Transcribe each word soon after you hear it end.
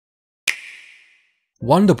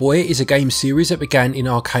Wonder Boy is a game series that began in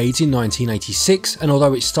arcades in 1986, and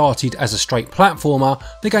although it started as a straight platformer,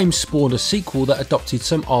 the game spawned a sequel that adopted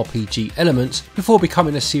some RPG elements before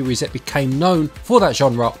becoming a series that became known for that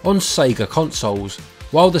genre on Sega consoles.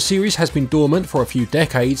 While the series has been dormant for a few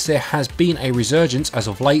decades, there has been a resurgence as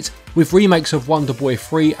of late, with remakes of Wonder Boy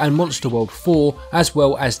 3 and Monster World 4, as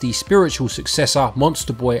well as the spiritual successor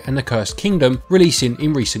Monster Boy and the Cursed Kingdom releasing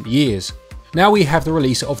in recent years. Now we have the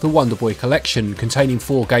release of the Wonder Boy collection, containing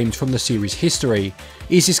 4 games from the series' history.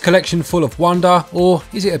 Is this collection full of wonder, or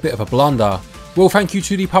is it a bit of a blunder? Well, thank you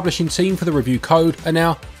to the publishing team for the review code, and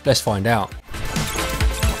now let's find out.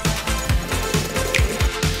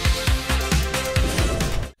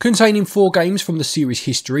 Containing 4 games from the series'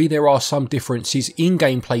 history, there are some differences in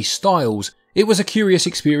gameplay styles. It was a curious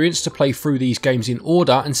experience to play through these games in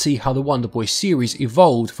order and see how the Wonder Boy series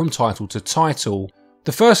evolved from title to title.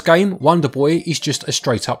 The first game, Wonder Boy, is just a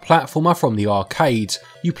straight up platformer from the arcades.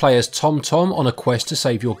 You play as Tom Tom on a quest to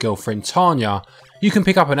save your girlfriend Tanya. You can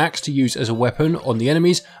pick up an axe to use as a weapon on the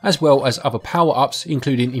enemies, as well as other power ups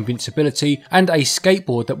including invincibility and a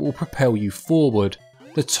skateboard that will propel you forward.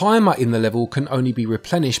 The timer in the level can only be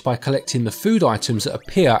replenished by collecting the food items that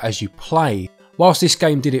appear as you play. Whilst this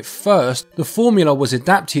game did it first, the formula was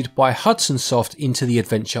adapted by Hudson Soft into the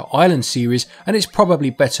Adventure Island series, and it's probably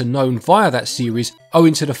better known via that series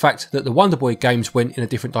owing to the fact that the Wonder Boy games went in a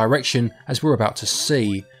different direction, as we're about to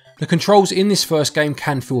see. The controls in this first game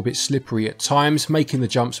can feel a bit slippery at times, making the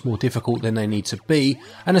jumps more difficult than they need to be,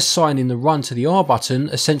 and assigning the run to the R button,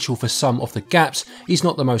 essential for some of the gaps, is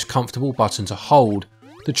not the most comfortable button to hold.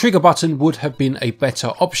 The trigger button would have been a better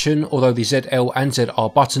option, although the ZL and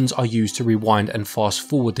ZR buttons are used to rewind and fast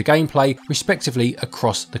forward the gameplay, respectively,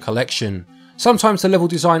 across the collection. Sometimes the level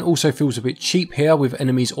design also feels a bit cheap here, with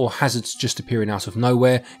enemies or hazards just appearing out of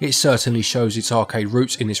nowhere. It certainly shows its arcade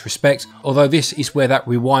roots in this respect, although this is where that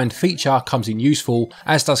rewind feature comes in useful,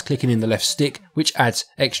 as does clicking in the left stick, which adds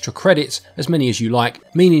extra credits, as many as you like,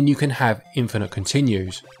 meaning you can have infinite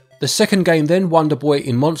continues. The second game then, Wonder Boy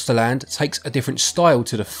in Monsterland, takes a different style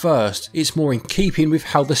to the first. It's more in keeping with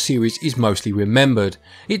how the series is mostly remembered.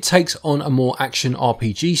 It takes on a more action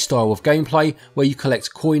RPG style of gameplay, where you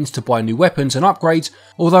collect coins to buy new weapons and upgrades,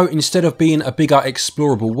 although instead of being a bigger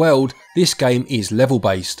explorable world, this game is level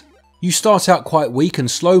based. You start out quite weak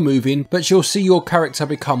and slow moving, but you'll see your character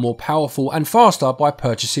become more powerful and faster by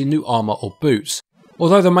purchasing new armour or boots.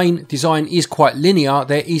 Although the main design is quite linear,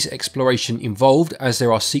 there is exploration involved, as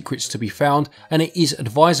there are secrets to be found, and it is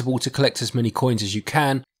advisable to collect as many coins as you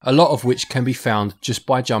can, a lot of which can be found just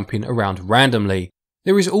by jumping around randomly.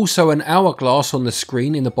 There is also an hourglass on the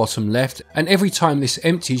screen in the bottom left, and every time this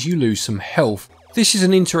empties you lose some health. This is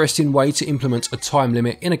an interesting way to implement a time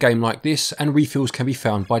limit in a game like this, and refills can be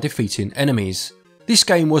found by defeating enemies. This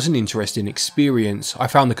game was an interesting experience. I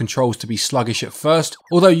found the controls to be sluggish at first,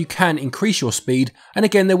 although you can increase your speed, and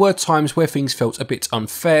again there were times where things felt a bit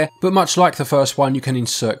unfair, but much like the first one, you can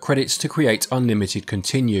insert credits to create unlimited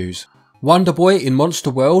continues. Wonder Boy in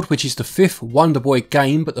Monster World, which is the 5th Wonder Boy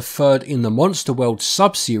game but the 3rd in the Monster World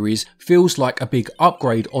sub-series, feels like a big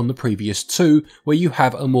upgrade on the previous 2, where you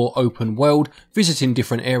have a more open world, visiting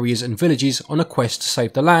different areas and villages on a quest to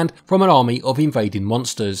save the land from an army of invading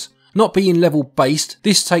monsters. Not being level based,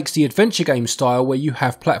 this takes the adventure game style where you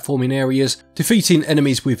have platforming areas, defeating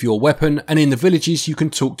enemies with your weapon, and in the villages you can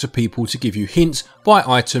talk to people to give you hints, buy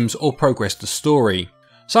items or progress the story.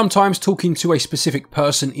 Sometimes talking to a specific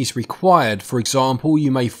person is required. For example, you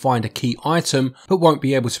may find a key item but won't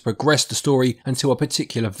be able to progress the story until a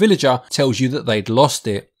particular villager tells you that they'd lost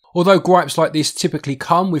it. Although gripes like this typically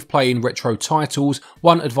come with playing retro titles,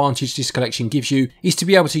 one advantage this collection gives you is to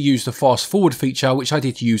be able to use the fast forward feature, which I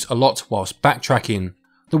did use a lot whilst backtracking.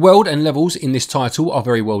 The world and levels in this title are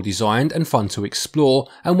very well designed and fun to explore,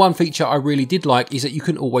 and one feature I really did like is that you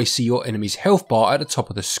can always see your enemy's health bar at the top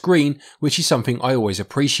of the screen, which is something I always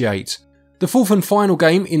appreciate. The 4th and final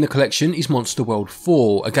game in the collection is Monster World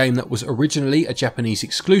 4, a game that was originally a Japanese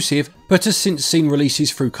exclusive, but has since seen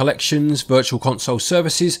releases through collections, virtual console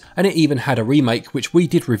services, and it even had a remake which we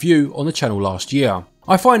did review on the channel last year.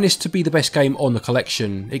 I find this to be the best game on the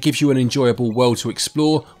collection. It gives you an enjoyable world to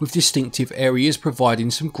explore, with distinctive areas providing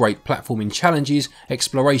some great platforming challenges,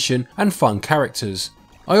 exploration, and fun characters.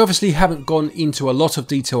 I obviously haven't gone into a lot of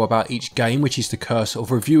detail about each game, which is the curse of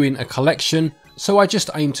reviewing a collection, so I just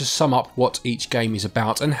aim to sum up what each game is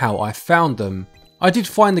about and how I found them. I did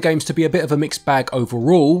find the games to be a bit of a mixed bag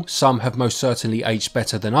overall. Some have most certainly aged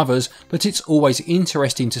better than others, but it's always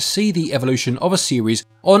interesting to see the evolution of a series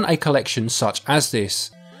on a collection such as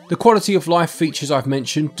this. The quality of life features I've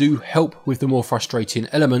mentioned do help with the more frustrating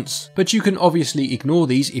elements, but you can obviously ignore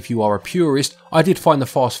these if you are a purist. I did find the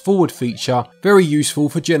fast forward feature very useful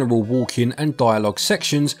for general walking and dialogue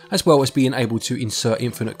sections, as well as being able to insert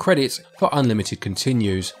infinite credits for unlimited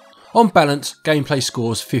continues. On balance, gameplay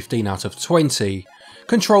scores 15 out of 20.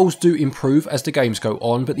 Controls do improve as the games go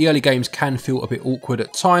on, but the early games can feel a bit awkward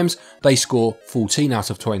at times. They score 14 out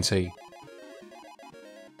of 20.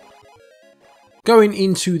 Going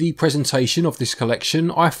into the presentation of this collection,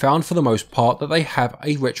 I found for the most part that they have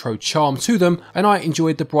a retro charm to them, and I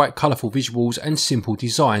enjoyed the bright colourful visuals and simple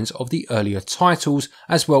designs of the earlier titles,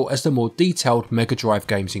 as well as the more detailed Mega Drive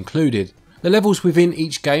games included. The levels within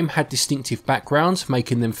each game had distinctive backgrounds,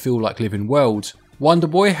 making them feel like living worlds. Wonder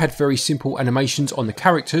Boy had very simple animations on the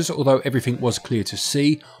characters, although everything was clear to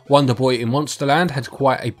see. Wonder Boy in Monsterland had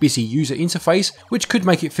quite a busy user interface, which could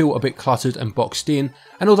make it feel a bit cluttered and boxed in,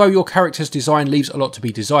 and although your character's design leaves a lot to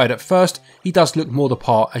be desired at first, he does look more the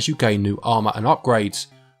part as you gain new armour and upgrades.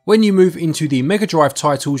 When you move into the Mega Drive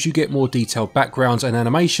titles, you get more detailed backgrounds and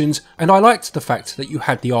animations, and I liked the fact that you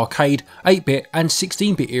had the arcade, 8-bit and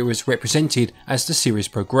 16-bit eras represented as the series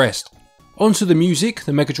progressed. Onto the music,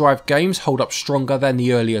 the Mega Drive games hold up stronger than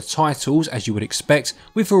the earlier titles, as you would expect,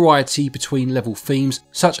 with variety between level themes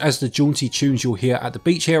such as the jaunty tunes you'll hear at the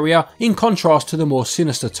beach area, in contrast to the more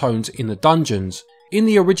sinister tones in the dungeons. In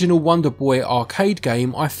the original Wonder Boy arcade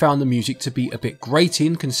game, I found the music to be a bit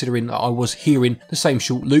grating, considering that I was hearing the same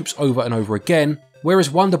short loops over and over again, whereas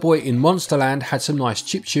Wonder Boy in Monsterland had some nice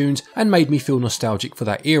chiptunes and made me feel nostalgic for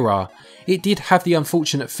that era. It did have the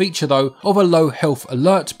unfortunate feature though of a low health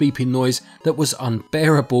alert beeping noise that was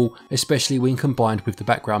unbearable, especially when combined with the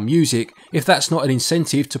background music. If that's not an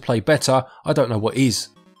incentive to play better, I don't know what is.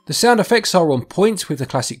 The sound effects are on point, with the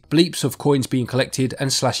classic bleeps of coins being collected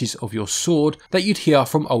and slashes of your sword that you'd hear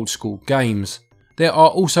from old school games. There are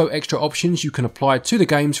also extra options you can apply to the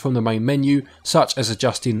games from the main menu, such as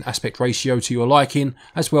adjusting aspect ratio to your liking,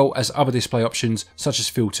 as well as other display options such as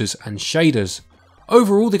filters and shaders.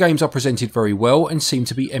 Overall, the games are presented very well and seem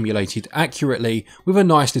to be emulated accurately, with a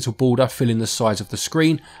nice little border filling the sides of the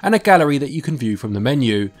screen and a gallery that you can view from the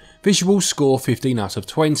menu. Visuals score 15 out of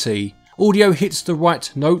 20. Audio hits the right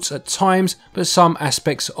notes at times, but some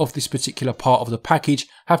aspects of this particular part of the package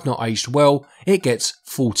have not aged well. It gets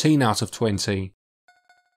 14 out of 20.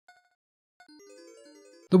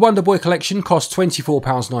 The Wonder Boy collection costs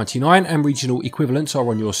 £24.99 and regional equivalents are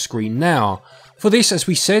on your screen now. For this, as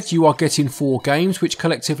we said, you are getting 4 games which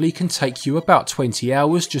collectively can take you about 20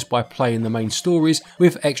 hours just by playing the main stories,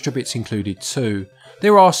 with extra bits included too.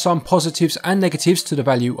 There are some positives and negatives to the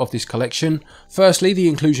value of this collection. Firstly, the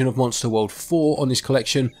inclusion of Monster World 4 on this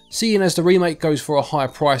collection. Seeing as the remake goes for a higher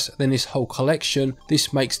price than this whole collection,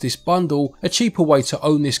 this makes this bundle a cheaper way to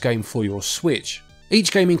own this game for your Switch. Each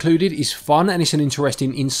game included is fun and it's an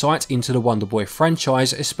interesting insight into the Wonder Boy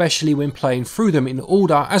franchise, especially when playing through them in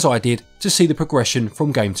order as I did to see the progression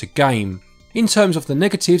from game to game. In terms of the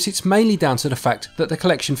negatives, it's mainly down to the fact that the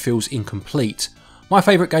collection feels incomplete. My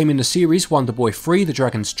favourite game in the series, Wonder Boy 3 The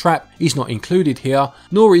Dragon's Trap, is not included here,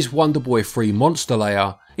 nor is Wonder Boy 3 Monster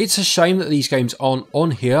Layer. It's a shame that these games aren't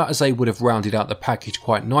on here, as they would have rounded out the package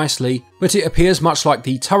quite nicely, but it appears much like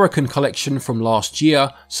the Turrican collection from last year,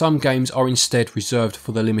 some games are instead reserved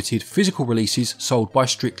for the limited physical releases sold by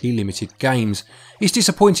Strictly Limited Games. It's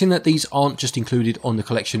disappointing that these aren't just included on the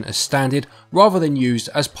collection as standard, rather than used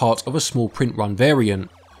as part of a small print run variant.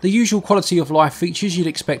 The usual quality of life features you'd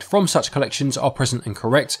expect from such collections are present and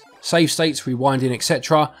correct, save states, rewinding,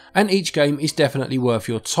 etc, and each game is definitely worth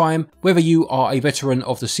your time, whether you are a veteran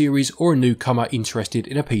of the series or a newcomer interested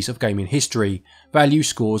in a piece of gaming history. Value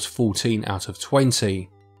scores 14 out of 20.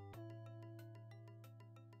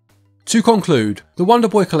 To conclude, the Wonder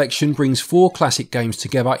Boy collection brings 4 classic games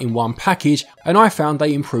together in one package, and I found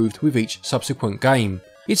they improved with each subsequent game.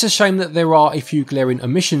 It's a shame that there are a few glaring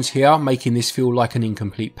omissions here, making this feel like an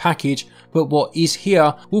incomplete package, but what is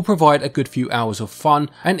here will provide a good few hours of fun,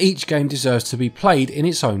 and each game deserves to be played in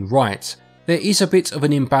its own right. There is a bit of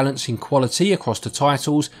an imbalance in quality across the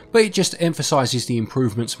titles, but it just emphasises the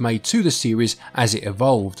improvements made to the series as it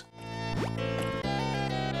evolved.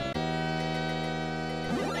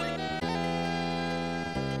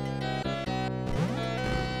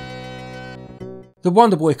 The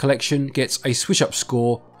Wonder Boy collection gets a SwitchUp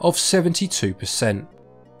score of 72%.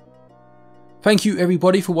 Thank you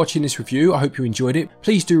everybody for watching this review, I hope you enjoyed it.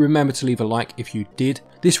 Please do remember to leave a like if you did.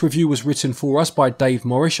 This review was written for us by Dave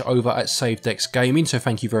Morrish over at Save Decks Gaming, so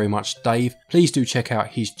thank you very much Dave. Please do check out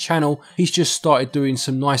his channel. He's just started doing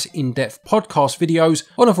some nice in-depth podcast videos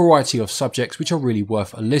on a variety of subjects which are really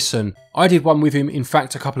worth a listen. I did one with him in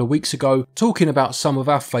fact a couple of weeks ago talking about some of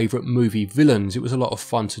our favourite movie villains. It was a lot of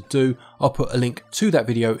fun to do. I'll put a link to that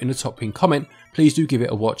video in the top pinned comment. Please do give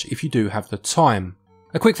it a watch if you do have the time.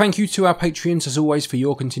 A quick thank you to our Patreons as always for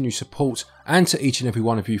your continued support, and to each and every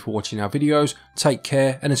one of you for watching our videos. Take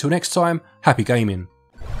care, and until next time, happy gaming.